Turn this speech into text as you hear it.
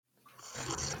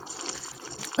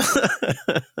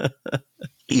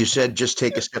You said just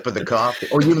take a sip of the coffee.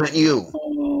 Oh, you meant you.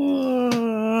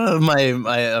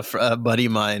 A buddy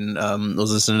of mine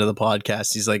was listening to the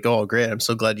podcast. He's like, "Oh, great! I'm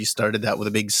so glad you started that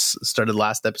with started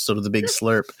last episode with a big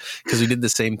slurp, because we did the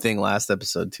same thing last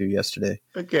episode too yesterday."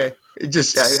 Okay. I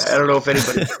don't know if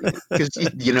anybody, because,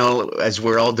 as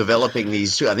we're all developing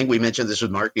these, I think we mentioned this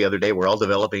with Mark the other day, we're all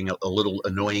developing a little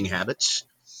annoying habits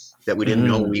that we didn't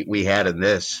know we had in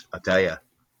this. I'll tell you.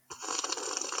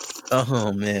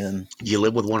 Oh man. Do you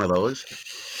live with one of those?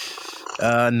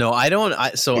 No, I don't.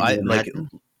 I like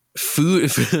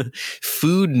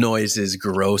food noises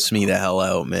gross me the hell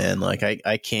out, man. Like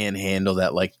I can't handle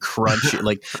that, like crunch,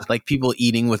 like people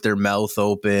eating with their mouth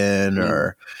open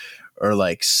or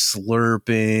like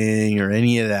slurping or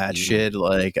any of that shit.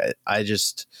 Like I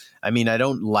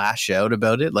don't lash out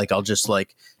about it. Like I'll just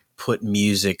like put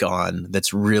music on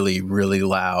that's really, really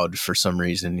loud for some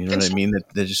reason. You know what I mean?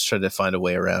 That they just try to find a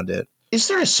way around it. Is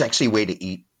there a sexy way to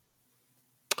eat?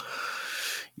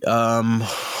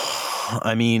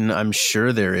 I mean, I'm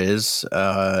sure there is.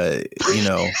 I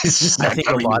think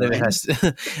a lot of it has.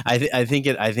 I think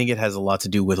it has a lot to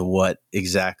do with what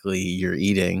exactly you're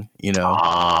eating.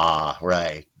 Ah,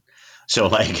 right. So,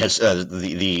 like, I guess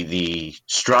the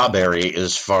strawberry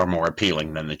is far more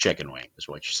appealing than the chicken wing, is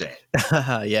what you're saying.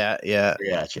 Yeah.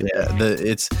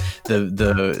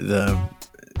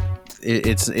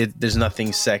 There's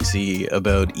nothing sexy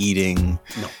about eating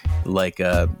like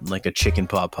a chicken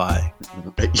pot pie.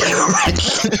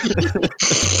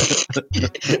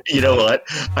 You know what?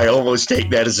 I almost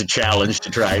take that as a challenge to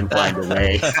try and find a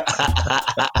way.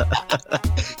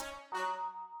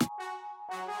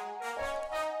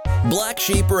 Black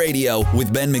Sheep Radio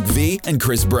with Ben McVee and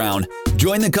Chris Brown.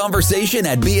 Join the conversation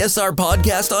at BSR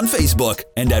Podcast on Facebook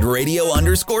and at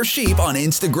radio_sheep on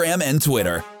Instagram and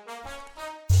Twitter.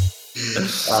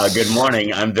 Good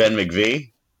morning. I'm Ben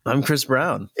McVee. I'm Chris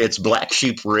Brown. It's Black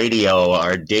Sheep Radio,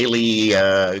 our daily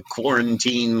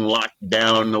quarantine,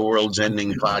 lockdown, the world's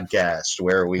ending podcast,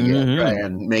 where we try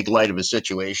and make light of a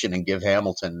situation and give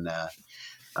Hamilton,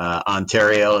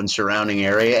 Ontario and surrounding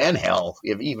area, and hell,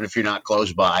 even if you're not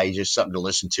close by, just something to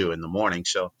listen to in the morning.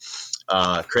 So,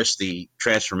 Chris, the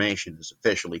transformation is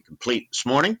officially complete this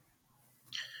morning.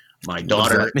 My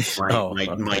daughter,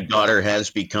 my daughter has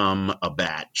become a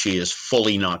bat. She is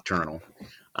fully nocturnal.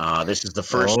 This is the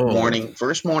first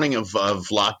morning of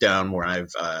lockdown where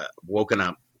I've woken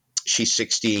up. She's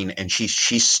 16 and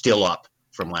she's still up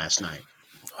from last night.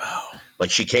 Wow.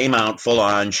 Like she came out full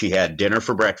on. She had dinner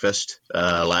for breakfast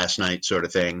last night, sort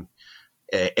of thing.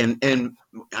 And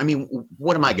I mean,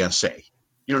 what am I going to say?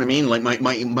 You know what I mean? Like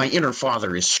my inner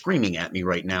father is screaming at me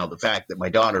right now. The fact that my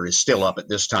daughter is still up at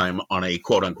this time on a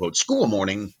quote unquote school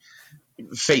morning,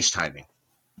 FaceTiming.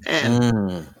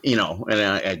 And,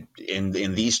 and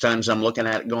in these times I'm looking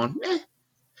at it going,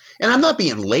 and I'm not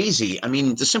being lazy. I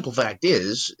mean, the simple fact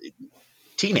is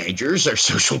teenagers are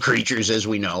social creatures, as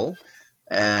we know.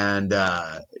 And,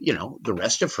 the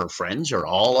rest of her friends are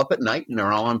all up at night and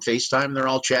they're all on FaceTime. They're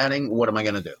all chatting. What am I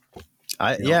going to do?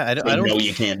 I don't know.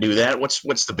 You can't do that.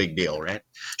 What's the big deal, right?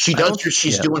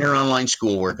 She's doing her online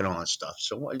schoolwork and all that stuff.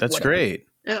 So that's great.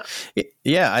 Yeah.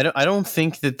 Yeah. I don't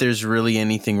think that there's really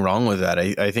anything wrong with that.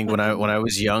 I think when I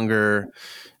was younger,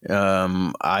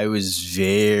 I was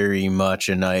very much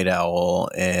a night owl.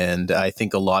 And I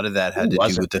think a lot of that had to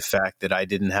do with the fact that I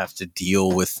didn't have to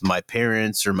deal with my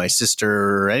parents or my sister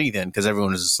or anything because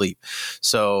everyone was asleep.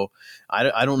 So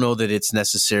I don't know that it's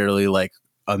necessarily like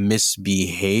a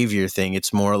misbehavior thing.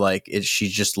 It's more like she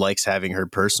just likes having her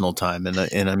personal time. And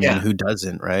I mean, who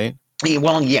doesn't, right?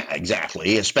 Well, yeah,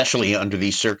 exactly. Especially under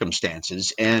these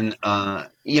circumstances. And,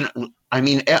 I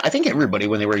mean, I think everybody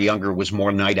when they were younger was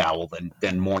more night owl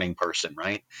than morning person,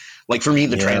 right? Like for me,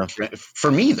 the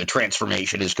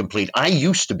transformation is complete. I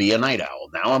used to be a night owl.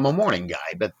 Now I'm a morning guy,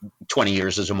 but 20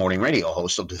 years as a morning radio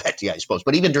host will do that to you, I suppose.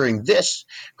 But even during this,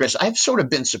 Chris, I've sort of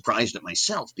been surprised at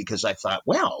myself because I thought,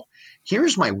 well,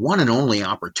 here's my one and only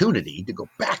opportunity to go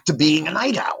back to being a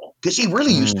night owl because he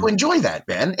really used to enjoy that,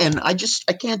 Ben. And I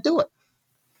can't do it.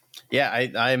 Yeah,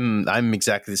 I'm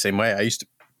exactly the same way. I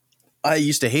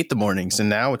used to hate the mornings, and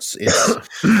now it's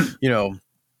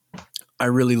I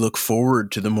really look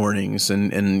forward to the mornings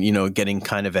and getting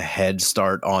kind of a head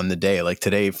start on the day. Like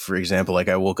today, for example, like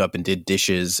I woke up and did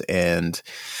dishes and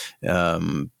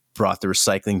brought the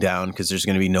recycling down because there's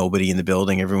going to be nobody in the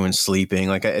building. Everyone's sleeping.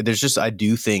 Like I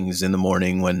do things in the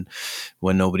morning when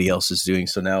nobody else is doing.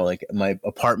 So now like my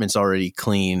apartment's already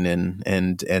clean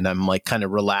and I'm like kind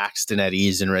of relaxed and at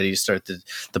ease and ready to start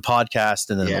the podcast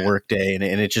and then the work day. And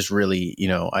it just really,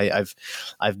 I've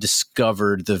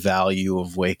discovered the value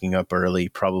of waking up early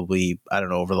probably, I don't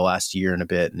know, over the last year and a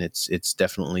bit. And it's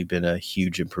definitely been a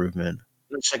huge improvement.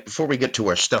 It's like before we get to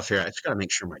our stuff here, I just got to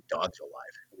make sure my dog's alive.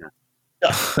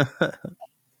 Yeah.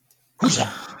 Who's that?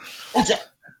 Who's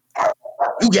that?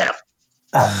 You get him.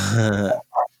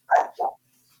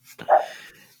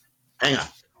 Hang on.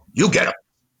 You get him.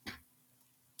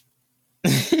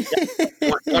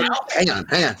 Hang on.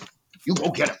 You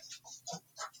go get him.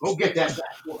 Go get that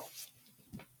back door.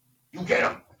 You get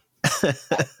him.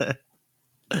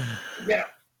 You get him.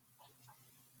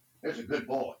 There's a good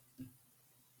boy.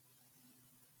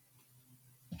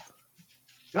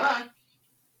 Come on.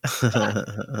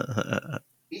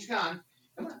 He's gone.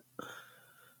 Come on.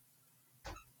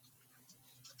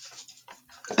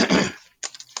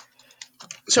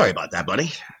 Sorry about that,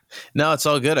 buddy. No, it's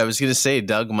all good. I was going to say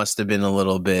Doug must have been a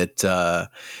little bit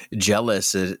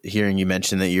jealous at hearing you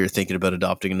mention that you were thinking about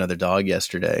adopting another dog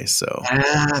yesterday. So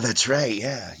that's right.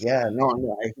 Yeah.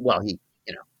 No.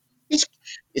 It's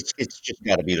just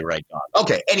got to be the right dog.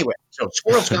 Okay. Anyway, so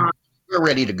squirrel's gone. We're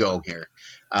ready to go here.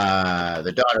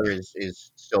 The daughter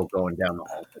is still going down the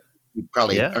hall. We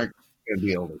probably aren't going to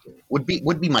be able to do it. Would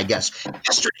be my guess.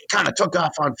 Yesterday kind of took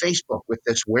off on Facebook with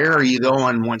this. Where are you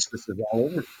going once this is all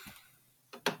over?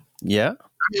 Yeah.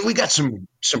 I mean, we got some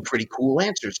pretty cool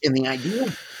answers. And the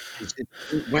idea is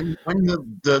when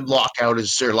the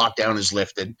lockdown is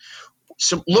lifted,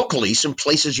 some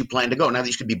places you plan to go. Now,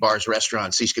 these could be bars,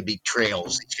 restaurants. These could be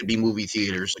trails. These could be movie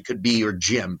theaters. It could be your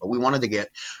gym. But we wanted to get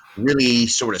really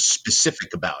sort of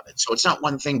specific about it. So it's not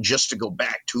one thing just to go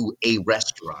back to a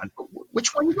restaurant. But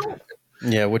which one you going to?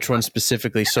 Yeah, which one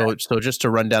specifically? So just to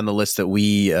run down the list that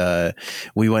we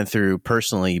went through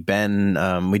personally,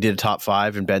 Ben, we did a top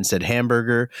 5, and Ben said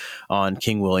Hamburger on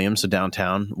King William, so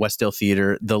downtown, Westdale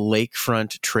Theater, the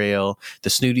Lakefront Trail,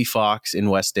 the Snooty Fox in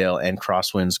Westdale, and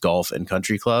Crosswinds Golf and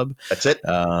Country Club. That's it.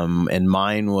 And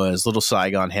mine was Little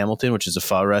Saigon Hamilton, which is a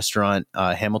pho restaurant,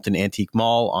 Hamilton Antique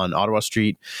Mall on Ottawa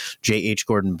Street, J.H.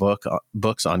 Gordon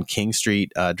Books on King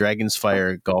Street, Dragon's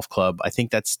Fire Golf Club. I think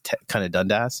that's kind of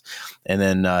Dundas. And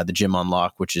then the gym on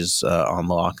Lock, which is on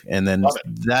Lock. And then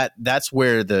that's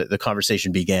where the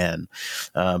conversation began.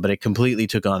 But it completely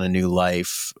took on a new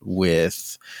life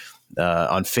with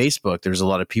on Facebook. There's a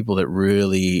lot of people that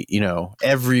really,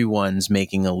 everyone's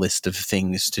making a list of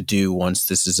things to do once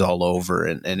this is all over.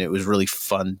 And it was really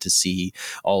fun to see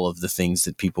all of the things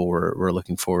that people were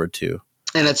looking forward to.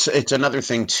 And it's another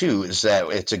thing, too, is that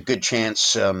it's a good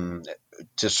chance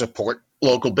to support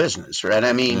local business, right?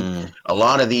 I mean, a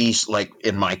lot of these, like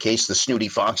in my case, the Snooty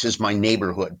Fox is my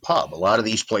neighborhood pub. A lot of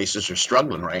these places are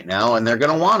struggling right now, and they're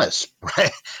going to want us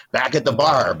right back at the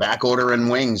bar, back ordering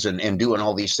wings and doing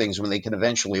all these things when they can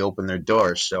eventually open their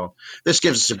doors. So this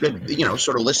gives us a good,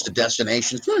 sort of list of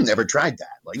destinations. I've never tried that.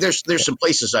 Like there's some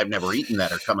places I've never eaten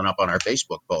that are coming up on our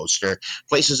Facebook post, or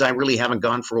places I really haven't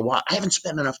gone for a while. I haven't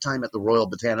spent enough time at the Royal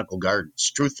Botanical Gardens,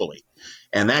 truthfully,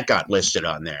 and that got listed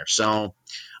on there. So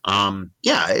let's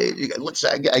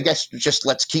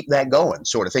keep that going,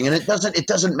 sort of thing. And it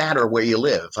doesn't matter where you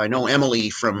live. I know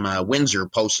Emily from Windsor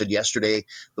posted yesterday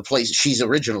the place. She's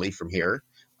originally from here.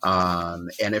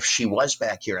 And if she was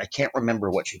back here, I can't remember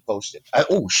what she posted.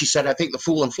 She said, I think the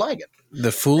Fool and Flagon.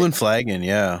 The Fool and Flagon,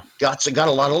 yeah. Got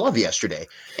a lot of love yesterday.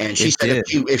 And she said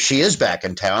if she is back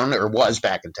in town, or was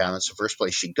back in town, that's the first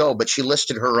place she'd go. But she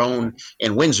listed her own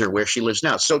in Windsor, where she lives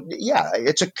now. So, yeah,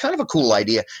 it's a kind of a cool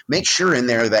idea. Make sure in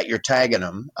there that you're tagging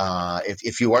them.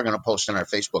 If you are going to post on our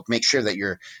Facebook, make sure that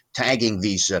you're tagging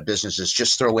these businesses.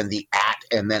 Just throw in the @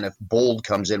 and then if bold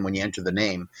comes in when you enter the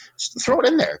name, throw it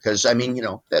in there. Because, I mean,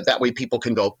 that way people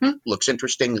can go, looks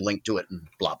interesting, link to it, and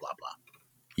blah, blah, blah.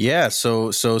 Yeah,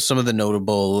 so some of the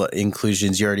notable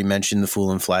inclusions, you already mentioned the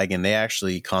Fool and Flagon. They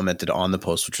actually commented on the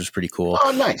post, which was pretty cool.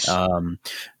 Oh, nice.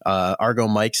 Argo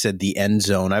Mike said the End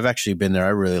Zone. I've actually been there. I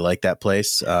really like that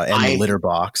place. And the Litter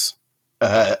Box.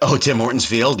 Tim Hortons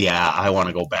Field? Yeah, I want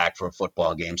to go back for a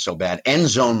football game so bad. End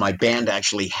Zone, my band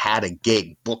actually had a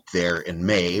gig booked there in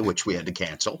May, which we had to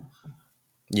cancel.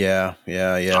 Yeah. We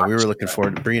were looking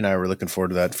forward. Bree and I were looking forward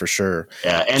to that for sure.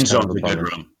 Yeah, End Zone's a good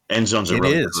room. End Zone's a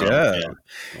really good room.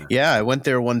 Yeah. I went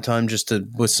there one time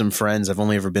with some friends. I've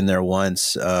only ever been there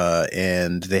once,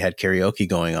 and they had karaoke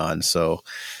going on. So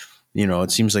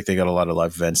it seems like they got a lot of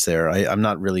live events there. I'm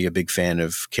not really a big fan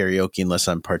of karaoke unless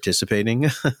I'm participating.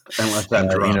 Unless I'm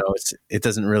drunk. It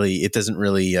doesn't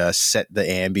really set the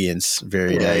ambience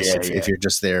very nice if you're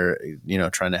just there,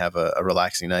 trying to have a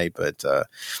relaxing night. But what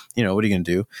are you gonna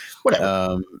do?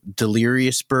 Whatever.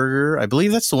 Delirious Burger, I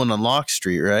believe that's the one on Locke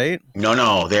Street, right?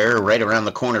 No, they're right around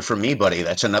the corner from me, buddy.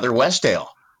 That's another Westdale.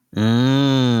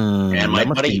 And my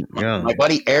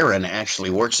buddy Aaron actually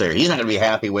works there. He's not going to be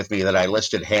happy with me that I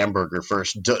listed Hamburger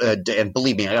first. And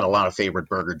believe me, I got a lot of favorite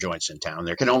burger joints in town.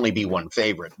 There can only be one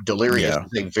favorite. Delirious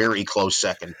is a very close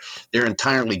second. They're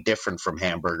entirely different from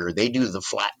Hamburger. They do the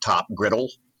flat top griddle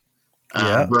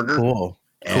burger. Cool.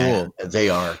 They're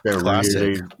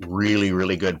really, really,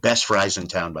 really good. Best fries in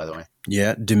town, by the way.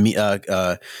 Yeah.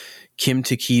 Kim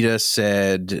Takita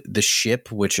said The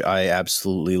Ship, which I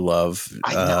absolutely love.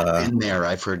 I've never been there.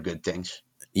 I've heard good things.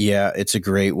 Yeah, it's a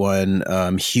great one.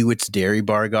 Hewitt's Dairy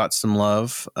Bar got some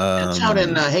love. It's out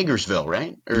in Hagersville,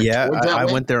 right? I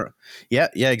went there. Yeah,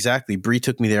 exactly. Bree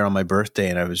took me there on my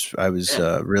birthday, and I was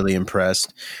really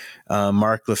impressed.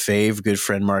 Mark Lefebvre, good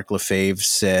friend Mark Lefebvre,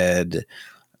 said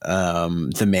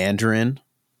The Mandarin.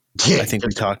 Yeah, I think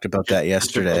we talked about that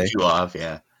yesterday. You off,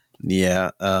 yeah.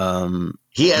 Yeah.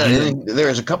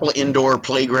 There's a couple of indoor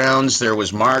playgrounds. There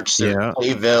was Marks, there was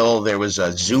Playville, there was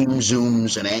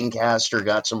Zooms, and Ancaster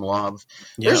got some love.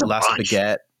 There's Last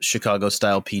Baguette, Chicago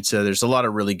style pizza. There's a lot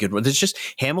of really good ones. It's just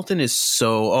Hamilton is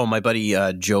so. Oh, my buddy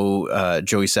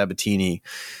Joey Sabatini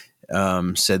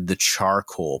said the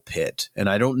Charcoal Pit, and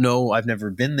I don't know. I've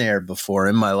never been there before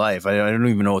in my life. I don't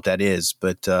even know what that is,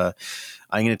 but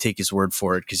I'm going to take his word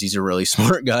for it because he's a really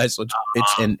smart guy. So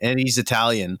and he's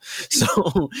Italian,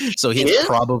 so it's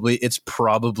probably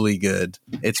good.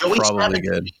 It's probably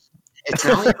good.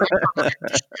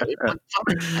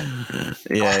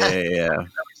 Yeah. I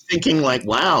was thinking, like,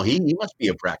 wow, he must be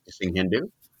a practicing Hindu.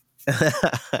 Charcoal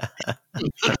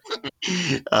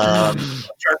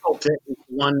Pit is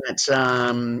one that's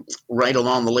right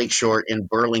along the lakeshore in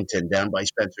Burlington, down by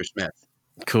Spencer Smith.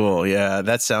 Cool. Yeah,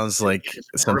 that sounds like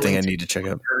something I need to check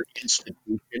out.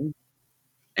 Institution.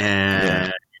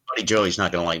 And buddy Joey's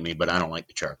not going to like me, but I don't like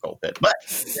the Charcoal Pit. But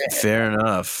fair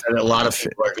enough. And a lot of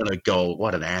people are going to go,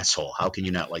 "What an asshole! How can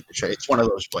you not like the Charcoal?" It's one of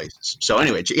those places. So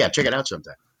anyway, check it out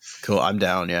sometime. Cool. I'm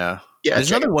down. Yeah. Yeah,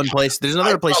 there's another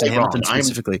place in Hamilton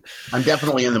specifically. I'm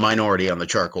definitely in the minority on the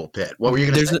Charcoal Pit. What were you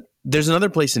going to say? There's another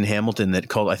place in Hamilton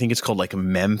I think it's called like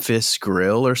Memphis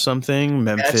Grill or something.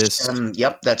 Memphis.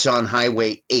 That's on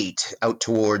Highway 8 out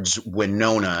towards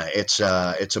Winona. It's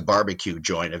a barbecue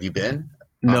joint. Have you been?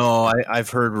 No,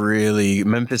 I've heard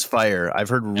Memphis Fire. I've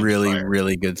heard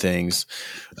really good things.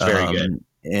 It's very good.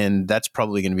 And that's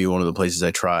probably going to be one of the places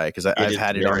I try because I've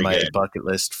had it on my bucket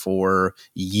list for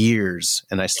years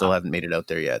and I still haven't made it out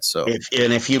there yet. So,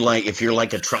 if you're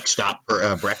like a truck stop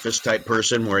breakfast type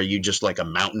person where you just like a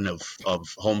mountain of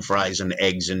home fries and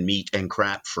eggs and meat and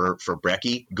crap for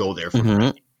brekkie, go there for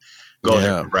brekkie. Go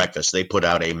there for breakfast. They put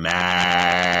out a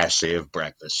massive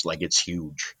breakfast, like it's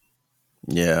huge.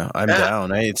 Yeah, I'm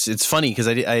down. It's funny because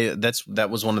that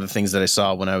was one of the things that I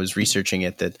saw when I was researching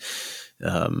it that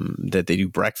they do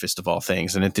breakfast of all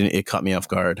things, and it caught me off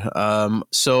guard.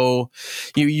 So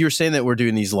you're saying that we're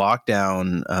doing these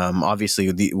lockdown.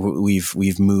 Obviously,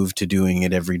 we've moved to doing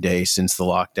it every day since the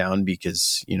lockdown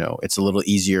because it's a little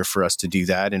easier for us to do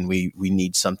that, and we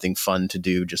need something fun to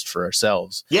do just for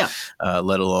ourselves. Yeah.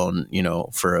 Let alone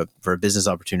for a business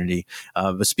opportunity.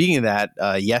 But speaking of that,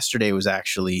 yesterday was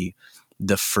actually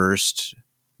the first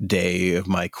day of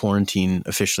my quarantine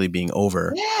officially being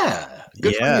over.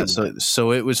 Yeah.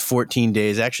 So it was 14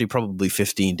 days, actually probably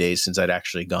 15 days since I'd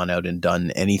actually gone out and done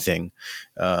anything.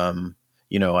 I've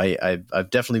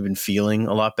definitely been feeling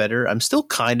a lot better. I'm still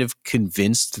kind of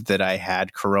convinced that I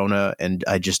had corona and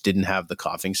I just didn't have the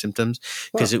coughing symptoms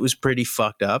because it was pretty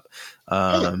fucked up.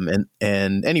 And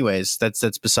anyways,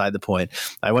 that's beside the point.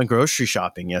 I went grocery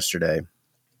shopping yesterday.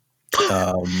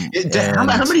 How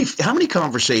many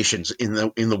conversations in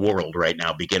the world right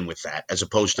now begin with that as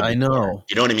opposed to I know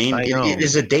you know what I mean? It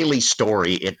is a daily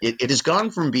story. It has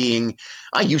gone from being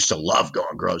I used to love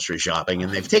going grocery shopping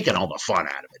and they've taken all the fun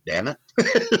out of it, damn it.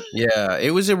 Yeah,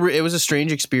 it was a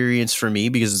strange experience for me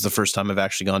because it's the first time I've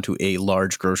actually gone to a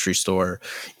large grocery store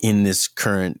in this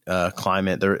current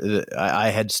climate. I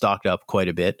had stocked up quite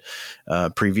a bit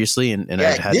previously and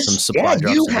I'd had some supply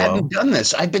drops you as well. hadn't done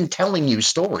this. I've been telling you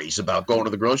stories about going to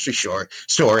the grocery store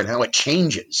and how it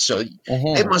changes. So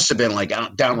it must have been like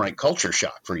a downright culture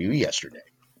shock for you yesterday.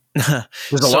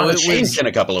 There's a lot of change in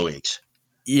a couple of weeks.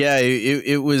 Yeah,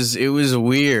 it was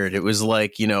weird. It was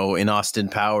like, you know, in Austin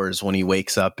Powers when he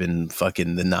wakes up in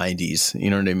fucking the 90s. You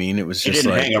know what I mean? It was You just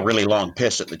didn't like hang a really long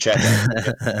piss at the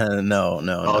checkout. no.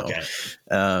 Okay.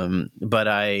 But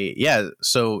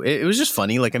so it was just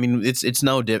funny. Like, I mean, it's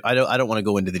no dip. I don't want to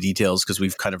go into the details because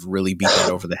we've kind of really beat that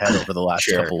over the head over the last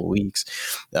Sure. couple of weeks.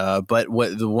 But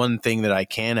what the one thing that I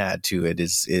can add to it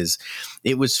is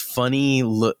it was funny.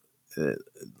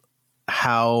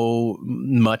 How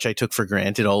much I took for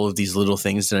granted all of these little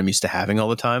things that I'm used to having all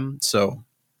the time. So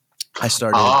I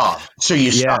started. So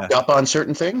you stocked up on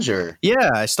certain things, or? Yeah,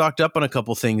 I stocked up on a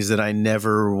couple things that I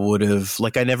never would have,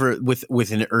 like I never,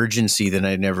 with an urgency that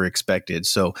I never expected.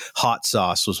 So hot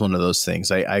sauce was one of those things.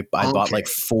 I bought like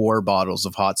 4 bottles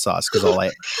of hot sauce because all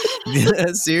I,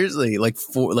 seriously, like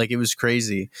 4, like it was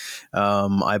crazy.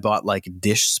 I bought like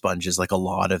dish sponges, like a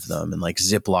lot of them, and like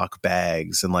Ziploc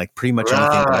bags, and like pretty much anything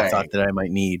that I thought that I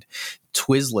might need.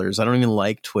 Twizzlers. I don't even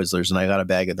like Twizzlers, and I got a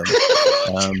bag of them.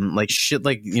 Like shit,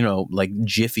 like, you know, like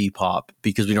Jiffy Pop,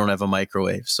 because we don't have a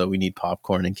microwave, so we need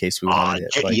popcorn in case we wanted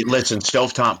it. Like, listen,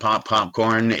 stovetop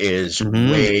popcorn is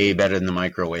way better than the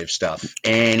microwave stuff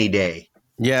any day.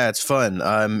 Yeah, it's fun.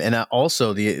 And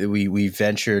also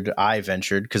I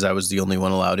ventured because I was the only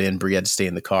one allowed in. Brie had to stay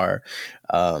in the car.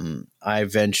 I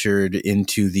ventured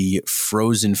into the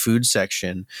frozen food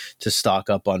section to stock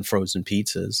up on frozen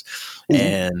pizzas.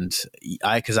 And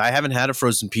because I haven't had a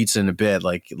frozen pizza in a bit,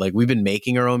 like we've been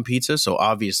making our own pizza, so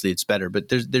obviously it's better. But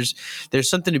there's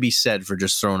something to be said for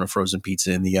just throwing a frozen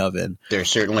pizza in the oven. There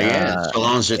certainly is, so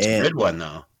long as it's a good one,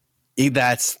 though.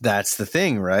 That's the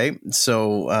thing, right?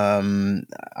 So I'm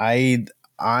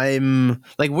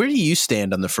like, where do you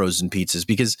stand on the frozen pizzas?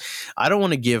 Because I don't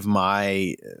want to give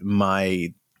I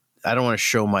don't want to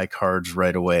show my cards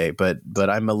right away, but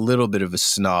I'm a little bit of a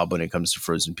snob when it comes to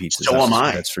frozen pizzas. So am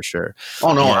I. That's for sure.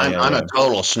 Oh no, I'm a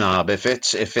total snob. If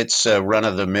it's a run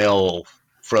of the mill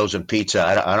frozen pizza,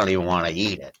 I don't even want to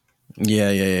eat it.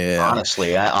 Yeah.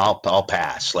 Honestly, I'll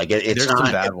pass. Like it's there's not,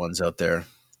 some bad ones out there.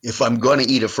 If I'm going to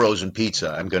eat a frozen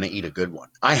pizza, I'm going to eat a good one.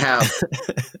 I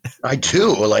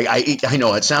do. Like I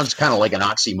know it sounds kind of like an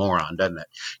oxymoron, doesn't it?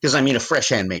 Because I mean, a fresh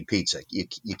handmade pizza, you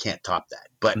can't top that.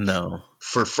 But no,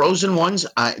 for frozen ones,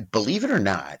 believe it or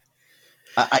not,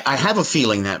 I have a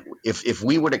feeling that if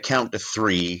we were to count to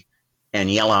 3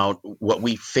 and yell out what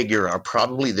we figure are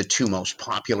probably the 2 most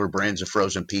popular brands of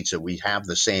frozen pizza, we have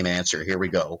the same answer. Here we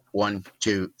go. 1,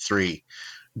 2, 3.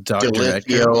 Dr.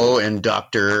 Delizio and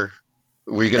Dr.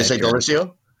 Were you going to say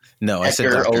Delizio? No, I said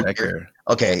Dr. Edgar.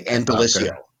 Okay, and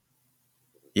Delizio.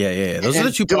 Yeah. Those are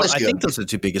the 2. I think those are the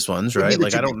 2 biggest ones, right?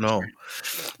 Like, I don't know.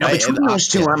 Now, between those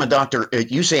 2, I'm a doctor.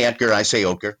 You say Edgar, I say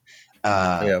Oker.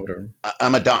 Yeah, whatever.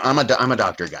 I'm a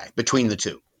doctor guy. Between the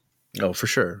 2. Oh, for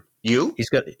sure. You? He's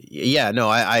got. Yeah, no,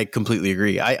 I completely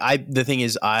agree. The thing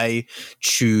is, I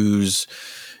choose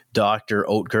Dr.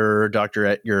 Oetker, Dr.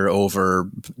 Edgar over,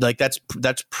 like, that's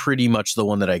pretty much the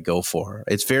one that I go for.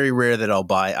 It's very rare that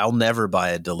I'll never buy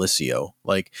a Delizio.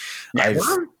 Like,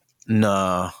 never?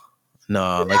 No.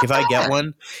 Like, if I get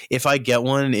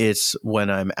one, it's when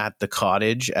I'm at the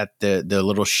cottage at the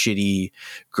little shitty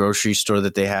grocery store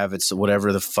that they have. It's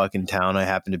whatever the fucking town I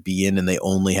happen to be in, and they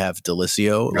only have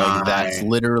Delizio. Like, that's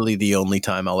literally the only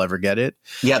time I'll ever get it.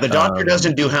 Yeah, the doctor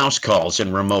doesn't do house calls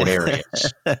in remote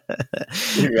areas.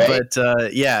 Right?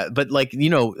 But like, you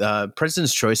know,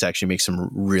 President's Choice actually makes some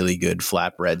really good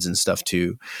flatbreads and stuff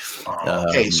too.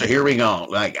 Okay, so here we go.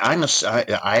 Like, I'm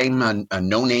a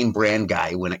no-name brand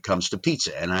guy when it comes to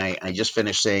pizza, and I just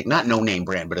finished saying, not no-name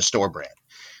brand, but a store brand.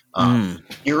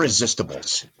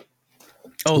 Irresistibles.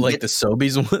 Oh, like the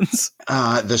Sobeys ones?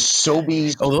 The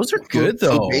Sobeys. Oh, those are good,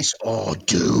 though. Oh,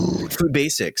 dude. Food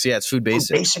Basics. Yeah, it's Food Basics.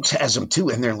 Food Basics has them, too,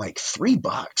 and they're like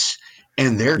 $3.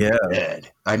 And they're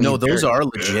good. I mean, no, those are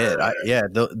legit.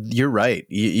 You're right.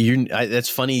 That's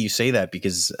funny you say that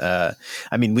because, I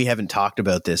mean, we haven't talked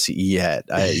about this yet.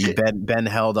 Ben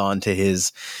held on to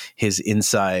his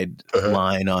inside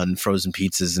line on frozen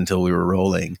pizzas until we were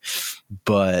rolling,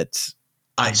 but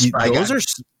I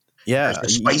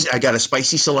got a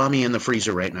spicy salami in the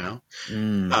freezer right now.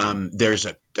 There's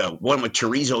a one with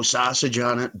chorizo sausage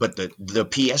on it, but the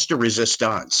pièce de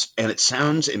résistance, and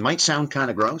it might sound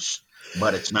kind of gross,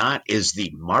 but it's not, is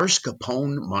the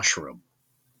mascarpone mushroom.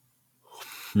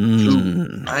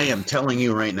 Dude, I am telling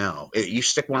you right now, you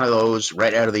stick one of those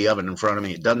right out of the oven in front of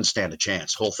me, it doesn't stand a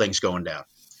chance. Whole thing's going down.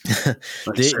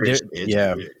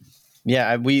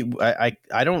 Yeah,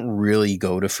 I don't really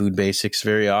go to Food Basics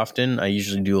very often. I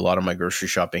usually do a lot of my grocery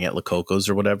shopping at La Coco's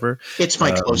or whatever. It's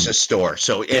my closest store.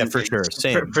 So yeah, for sure.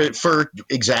 Same. For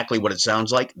exactly what it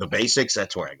sounds like, the Basics,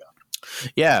 that's where I go.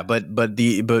 Yeah, but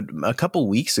a couple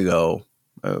weeks ago,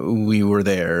 we were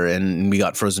there and we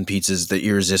got frozen pizzas, the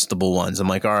irresistible ones. I'm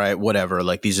like, all right, whatever.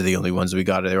 Like, these are the only ones we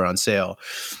got. They were on sale.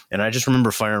 And I just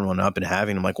remember firing one up and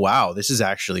having them, like, wow, this is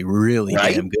actually really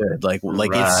damn good. Like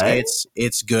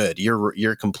it's good.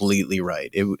 You're completely right.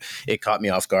 It caught me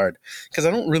off guard because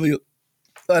I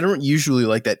don't usually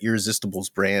like that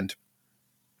Irresistibles brand.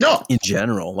 No, in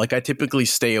general, like I typically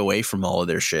stay away from all of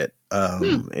their shit. I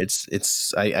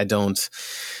don't,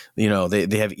 they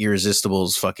have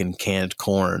Irresistibles fucking canned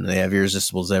corn. They have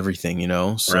Irresistibles everything,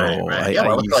 So right.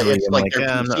 I usually it's am like like, their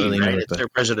I'm not PC, really right? into It's their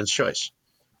president's choice.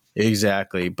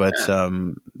 Exactly, but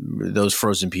those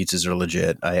frozen pizzas are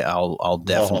legit. I'll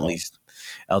definitely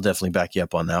back you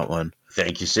up on that one.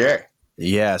 Thank you, sir.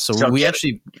 Yeah, so we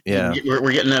actually,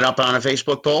 we're getting it up on a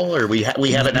Facebook poll, or we have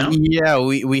it now. Yeah,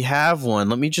 we have one.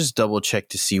 Let me just double check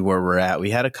to see where we're at. We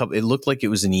had a couple. It looked like it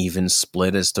was an even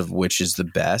split as to which is the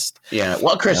best. Yeah.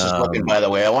 While Chris is looking, by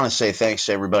the way, I want to say thanks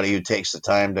to everybody who takes the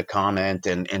time to comment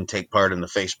and take part in the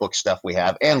Facebook stuff we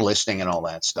have and listening and all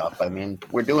that stuff. I mean,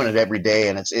 we're doing it every day,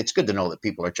 and it's good to know that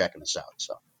people are checking us out.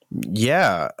 So.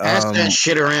 Yeah. Pass that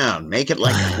shit around. Make it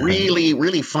like a really,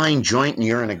 really fine joint and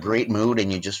you're in a great mood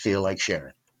and you just feel like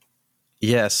sharing.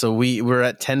 Yeah, so we're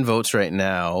at 10 votes right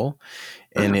now,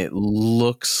 and it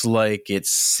looks like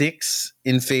it's 6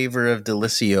 in favor of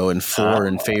Delicio and 4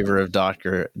 in favor of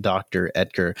Dr.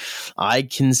 Edgar. I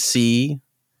can see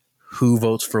who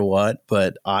votes for what,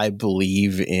 but I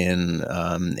believe in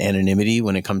anonymity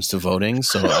when it comes to voting.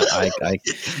 So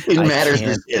it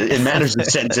matters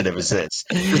as sensitive as this.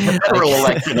 The federal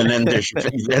election, and then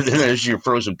there's your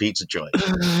frozen pizza choice.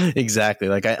 Exactly.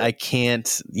 Like I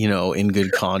can't, in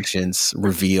good conscience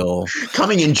reveal.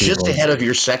 Coming in just ahead of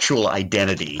your sexual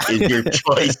identity is your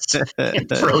choice in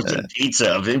frozen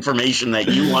pizza of information that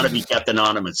you want to be kept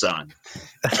anonymous on.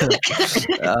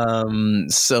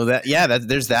 So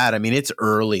there's that. I mean, it's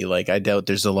early. Like, I doubt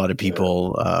there's a lot of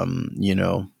people,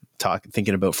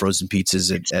 thinking about frozen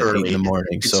pizzas at 8 in the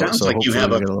morning. It sounds like you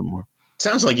have a little more.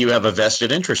 Sounds like you have a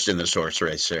vested interest in this horse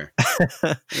race, sir.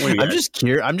 I'm just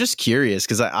curious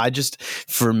because I just,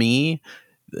 for me,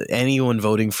 anyone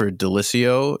voting for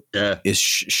Delicio is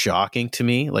shocking to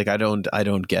me. Like, I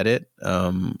don't get it.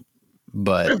 But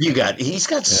what have you got? He's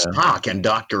got stock and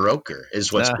Dr. Oetker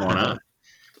is what's going on.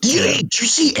 Did you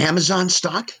see Amazon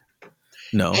stock?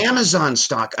 No. Amazon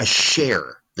stock, a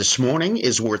share this morning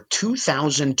is worth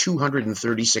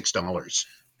 $2,236.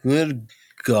 Good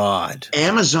God.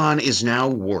 Amazon is now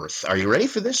worth, are you ready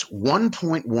for this?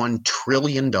 $1.1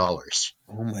 trillion. Oh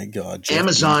my God. Jeff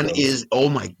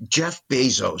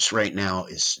Bezos right now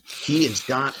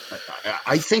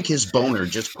I think his boner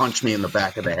just punched me in the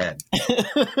back of the head.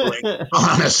 Like,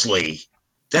 honestly.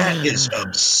 That is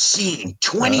obscene.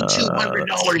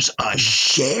 $2,200 a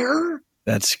share?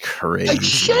 That's crazy. A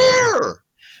share.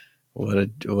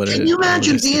 Can you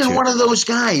imagine being one of those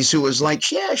guys who was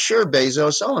like, yeah, sure,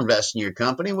 Bezos, I'll invest in your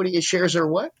company. What are your shares are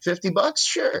what? $50?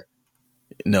 Sure.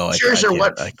 No, shares are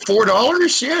what?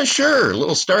 $4? Yeah, sure. A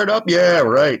little startup? Yeah,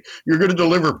 right. You're going to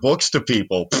deliver books to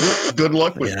people. Good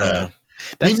luck with that.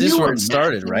 That's just where it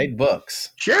started, right?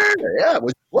 Books. Sure. Yeah, it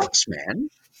was books, man.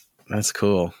 That's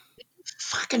cool.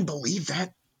 Fucking believe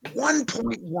that?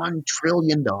 $1.1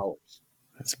 trillion.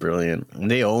 That's brilliant. And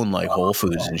they own like Whole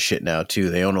Foods and shit now too.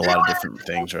 They own a lot of different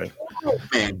things, right?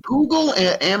 Man, Google,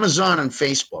 Amazon, and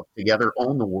Facebook together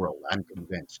own the world. I'm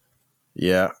convinced.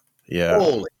 Yeah.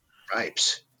 Holy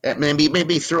stripes!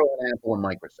 Maybe throw an Apple and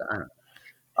Microsoft.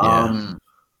 I don't know.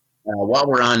 While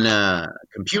we're on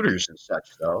computers and such,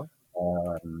 though,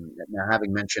 now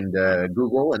having mentioned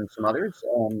Google and some others,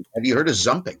 have you heard of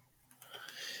Zumping?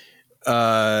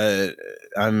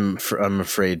 I'm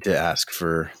afraid to ask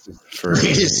for you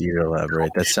to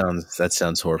elaborate. That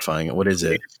sounds horrifying. What is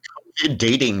it? The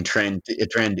dating trend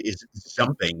is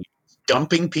Zumping,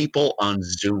 dumping people on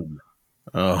Zoom.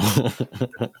 Oh,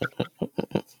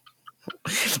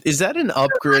 is that an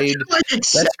upgrade?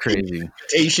 That's crazy.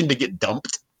 Invitation to get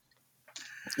dumped.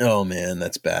 Oh man,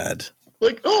 that's bad.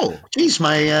 Like, oh, geez,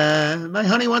 my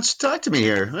honey wants to talk to me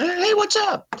here. Hey, what's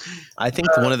up? I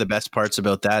think one of the best parts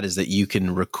about that is that you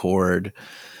can record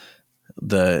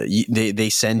they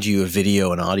send you a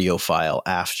video and audio file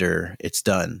after it's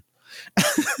done.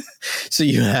 So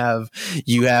you have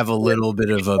a little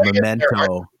bit of a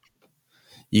memento.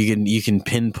 You can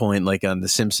pinpoint, like on The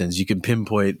Simpsons, you can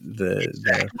pinpoint the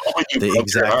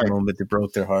exact moment that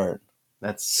broke their heart.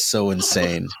 That's so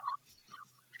insane.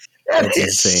 That's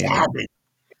insane. Savage.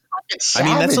 I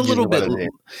mean, that's a little bit.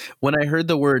 When I heard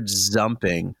the word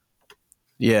zumping,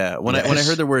 when I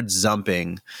heard the word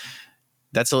zumping,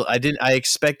 I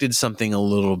expected something a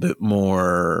little bit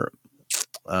more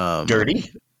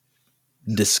dirty,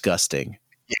 disgusting.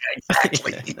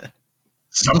 Exactly.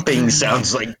 Something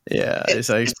sounds like I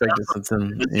expected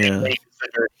something. Yeah,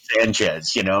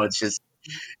 Sanchez. It's just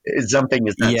something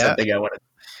is not yeah, something I want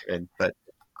to. But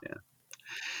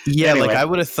yeah. Like anyway, I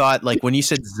would have thought, like when you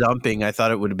said zumping, I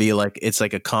thought it would be like it's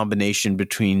like a combination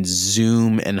between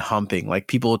Zoom and humping, like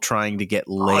people trying to get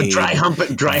laid. dry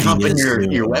humping your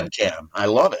Zoom. webcam. I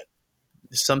love it.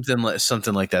 Something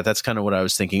like that. That's kind of what I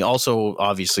was thinking. Also,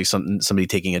 obviously, somebody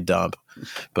taking a dump,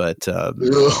 but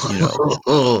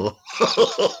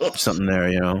something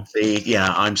there. See,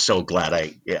 yeah, I'm so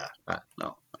glad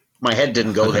no, my head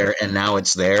didn't go there, and now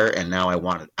it's there, and now I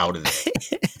want it out of there.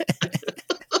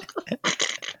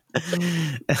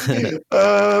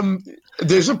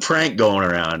 There's a prank going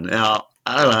around now.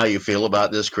 I don't know how you feel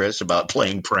about this, Chris, about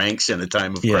playing pranks in a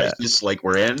time of crisis like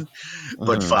we're in,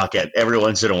 but fuck it. Every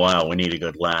once in a while, we need a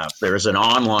good laugh. There's an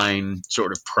online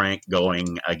sort of prank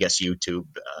going, I guess, YouTube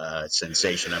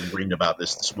sensation. I'm reading about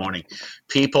this morning.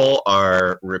 People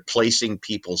are replacing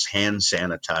people's hand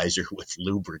sanitizer with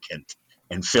lubricant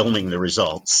and filming the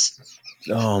results.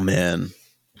 Oh, man.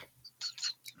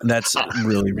 That's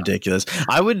really ridiculous.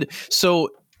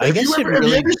 Have you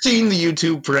ever seen the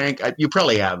YouTube prank? You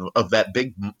probably have, of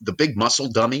the big muscle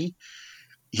dummy.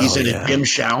 He's in a gym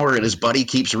shower, and his buddy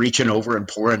keeps reaching over and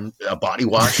pouring a body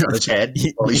wash on his head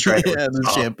while he's trying to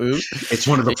the shampoo. It's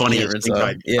one of the funniest things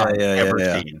I've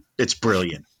ever seen. It's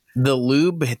brilliant. The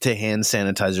lube to hand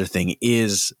sanitizer thing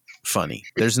is funny.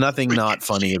 There's nothing not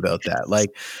funny about that. Like,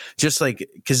 just like,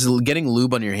 because getting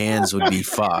lube on your hands would be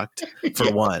fucked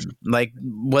for one. Like,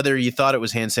 whether you thought it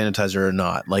was hand sanitizer or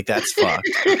not, like that's fucked.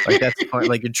 Like that's fun.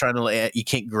 Like you're trying to, you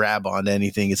can't grab onto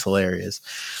anything. It's hilarious.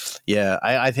 Yeah,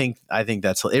 I think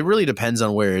that's. It really depends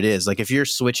on where it is. Like if you're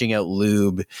switching out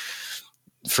lube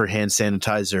for hand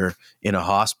sanitizer in a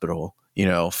hospital,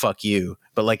 fuck you.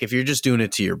 But like if you're just doing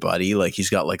it to your buddy, like he's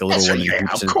got like a little one in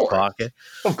his pocket,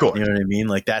 of course, you know what I mean?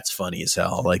 Like that's funny as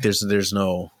hell. Like there's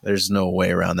no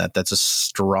way around that. That's a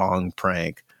strong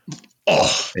prank.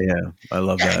 Oh, yeah, I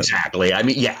love that. Exactly. I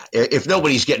mean, yeah, if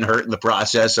nobody's getting hurt in the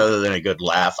process other than a good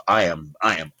laugh, I am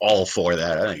all for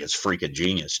that. I think it's freaking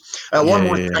genius. I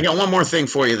got one more thing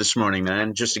for you this morning,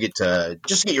 man, just to get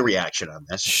your reaction on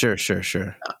this. Sure.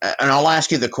 And I'll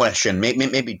ask you the question.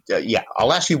 Maybe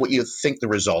I'll ask you what you think the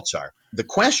results are. The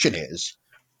question is,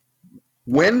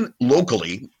 when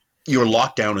locally your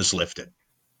lockdown is lifted,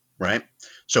 right?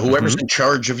 So whoever's in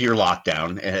charge of your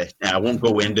lockdown, I won't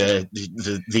go into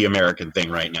the American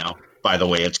thing right now. By the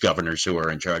way, it's governors who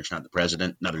are in charge, not the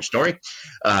president. Another story.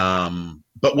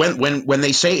 But when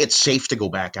they say it's safe to go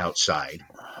back outside,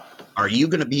 are you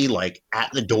going to be like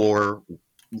at the door?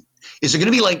 Is it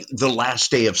going to be like the last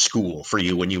day of school for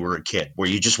you when you were a kid, where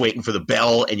you're just waiting for the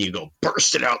bell and you go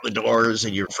bursting out the doors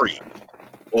and you're free?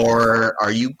 Or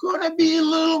are you going to be a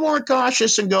little more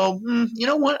cautious and go, you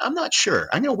know what? I'm not sure.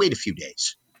 I'm going to wait a few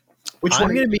days.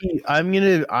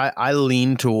 I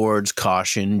lean towards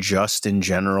caution just in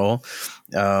general.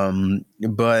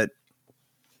 But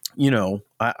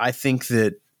I think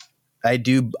that I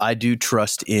do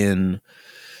trust in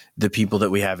the people that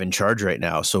we have in charge right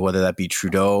now. So whether that be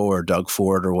Trudeau or Doug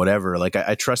Ford or whatever, like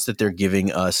I trust that they're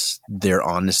giving us their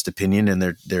honest opinion and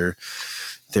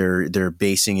they're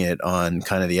basing it on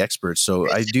kind of the experts.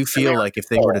 So I do feel like if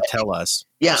they were to tell us,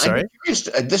 I'd be curious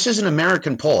this is an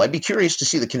American poll. I'd be curious to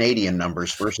see the Canadian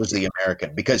numbers versus the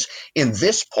American, because in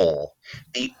this poll,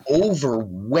 the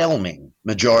overwhelming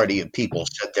majority of people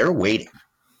said they're waiting.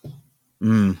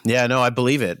 Yeah, no, I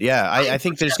believe it. Yeah. I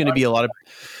think there's going to be a lot of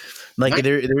like,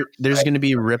 there's going to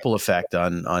be a ripple effect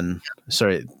there's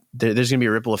going to be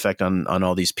a ripple effect on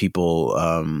all these people,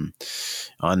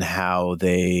 on how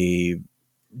they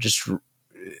just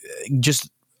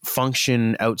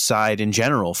function outside in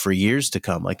general for years to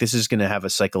come. Like this is going to have a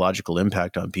psychological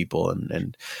impact on people,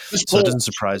 and so it doesn't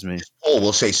surprise me. This poll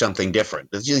will say something different.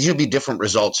 There'll be different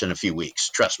results in a few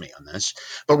weeks. Trust me on this.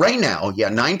 But right now,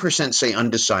 9% say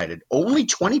undecided. Only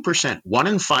 20%, 1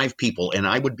 in 5 people, and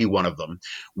I would be one of them,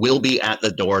 will be at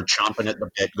the door, chomping at the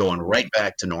bit, going right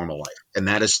back to normal life. And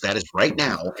that is right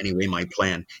now, anyway, my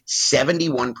plan.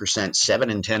 71%, 7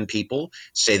 in 10 people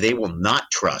say they will not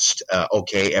trust,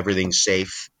 everything's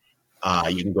safe.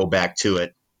 You can go back to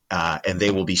it, and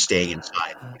they will be staying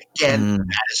inside. Again,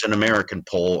 that is an American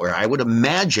poll, where I would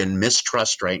imagine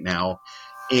mistrust right now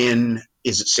in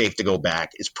is it safe to go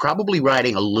back is probably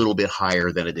riding a little bit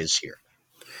higher than it is here.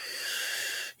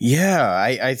 Yeah,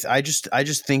 I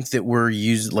just think that we're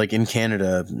used, like in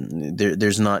Canada,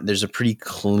 there's a pretty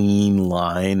clean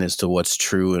line as to what's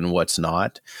true and what's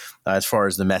not, as far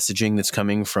as the messaging that's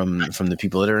coming from the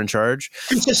people that are in charge.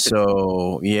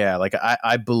 So yeah, like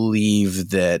I believe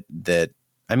that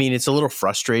I mean, it's a little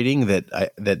frustrating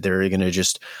that they're going to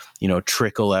just,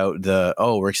 trickle out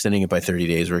we're extending it by 30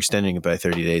 days. We're extending it by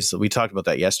 30 days. So we talked about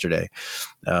that yesterday.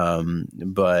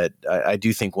 But I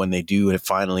do think when they do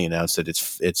finally announce that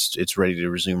it's ready to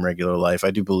resume regular life,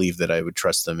 I do believe that I would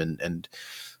trust them and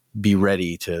be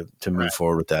ready to move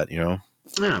forward with that, Yeah.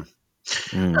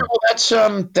 Well,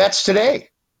 that's today.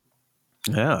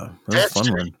 Yeah. That's a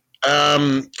fun one.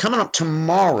 Coming up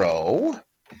tomorrow,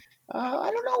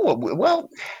 I don't know. Well,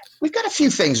 we've got a few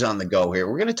things on the go here.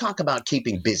 We're going to talk about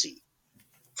keeping busy,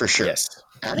 for sure.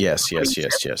 Yes.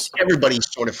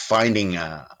 Everybody's sort of finding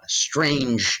a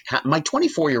strange. My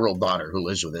 24-year-old daughter, who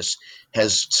lives with us,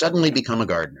 has suddenly become a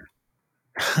gardener.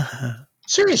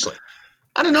 Seriously,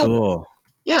 I don't know. Cool.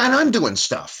 Yeah, and I'm doing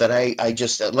stuff that I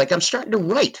just I'm starting to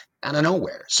write out of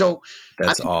nowhere. So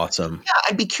that's awesome. Yeah,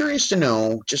 I'd be curious to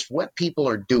know just what people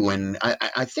are doing.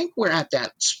 I think we're at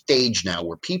that stage now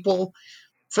where people,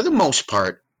 for the most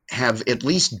part, have at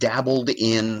least dabbled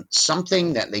in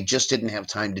something that they just didn't have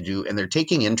time to do, and they're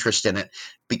taking interest in it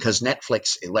because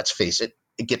Netflix, let's face it,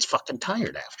 it gets fucking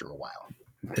tired after a while.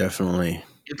 Definitely.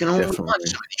 You can only watch so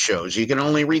many shows. You can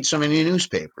only read so many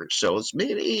newspapers. So it's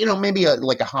maybe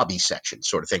a hobby section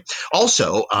sort of thing.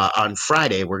 Also, on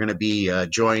Friday, we're going to be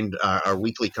joined our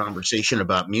weekly conversation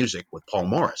about music with Paul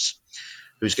Morris,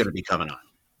 who's going to be coming on.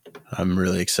 I'm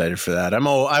really excited for that. I'm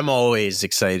always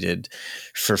excited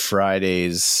for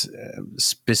Fridays,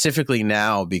 specifically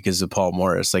now because of Paul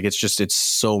Morris. Like it's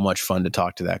so much fun to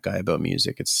talk to that guy about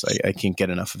music. I can't get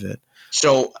enough of it.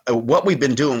 So what we've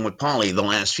been doing with Paulie the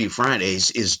last few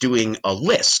Fridays is doing a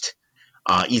list.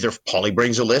 Either Paulie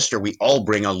brings a list or we all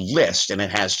bring a list, and it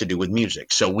has to do with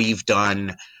music. So we've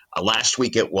done last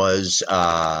week. It was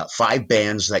 5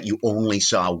 bands that you only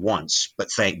saw once,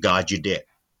 but thank God you did.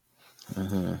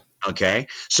 Mm-hmm. Okay.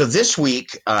 So this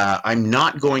week, I'm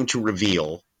not going to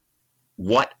reveal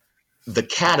what the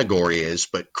category is,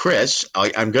 but Chris,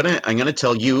 I'm gonna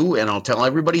tell you, and I'll tell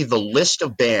everybody the list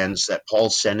of bands that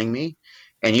Paul's sending me,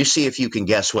 and you see if you can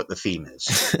guess what the theme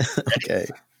is. Okay.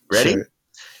 Ready? Sure.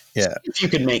 Yeah. See if you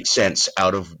can make sense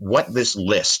out of what this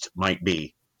list might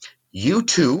be.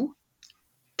 U2,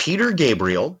 Peter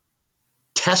Gabriel,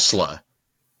 Tesla,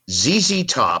 ZZ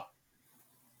Top,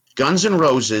 Guns N'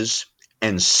 Roses,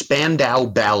 and Spandau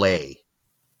Ballet.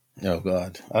 Oh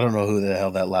God, I don't know who the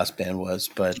hell that last band was,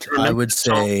 but I would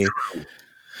say,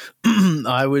 True.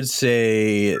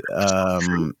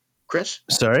 Chris.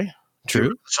 Sorry,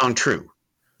 True. Song True.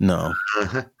 No.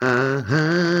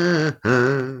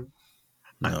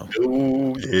 No. I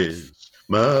know this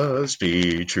must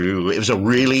be true. It was a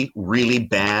really, really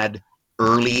bad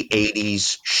early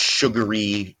 80s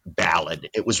sugary ballad.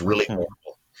 It was really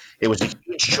horrible. It was a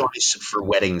huge choice for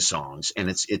wedding songs, and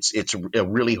it's a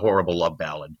really horrible love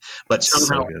ballad. But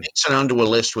somehow it makes it onto a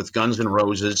list with Guns N'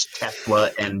 Roses, Tesla,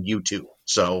 and U2.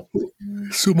 So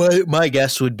my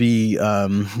guess would be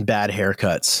Bad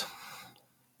Haircuts.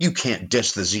 You can't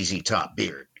diss the ZZ Top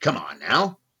beard. Come on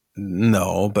now.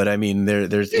 No, but I mean,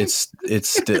 it's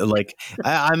like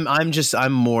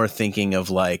I'm more thinking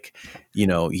of like,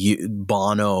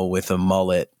 Bono with a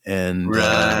mullet and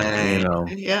right.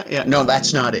 Yeah. No,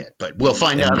 that's not it. But we'll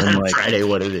find out on Friday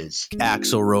what it is.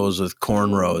 Axl Rose with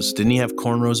cornrows. Didn't he have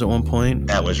cornrows at one point?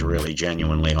 That was really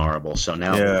genuinely horrible. So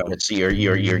now let's see.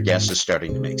 Your guess is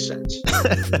starting to make sense.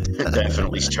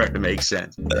 Definitely starting to make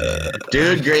sense.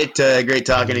 Dude, great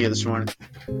talking to you this morning.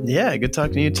 Yeah, good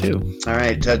talking to you too. All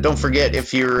right. Don't forget,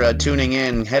 if you're tuning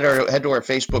in, head to our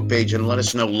Facebook page and let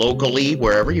us know locally,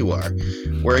 wherever you are,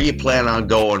 where you plan on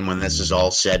going when this is all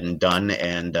said and done,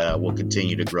 and we'll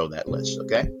continue to grow that list.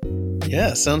 Okay?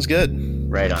 Yeah, sounds good.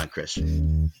 Right on, Chris.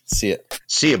 See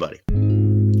you, buddy.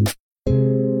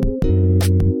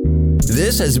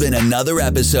 This has been another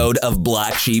episode of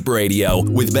Black Sheep Radio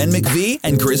with Ben McVee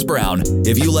and Chris Brown.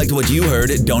 If you liked what you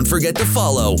heard, don't forget to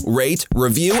follow, rate,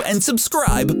 review, and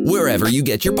subscribe wherever you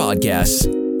get your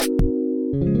podcasts.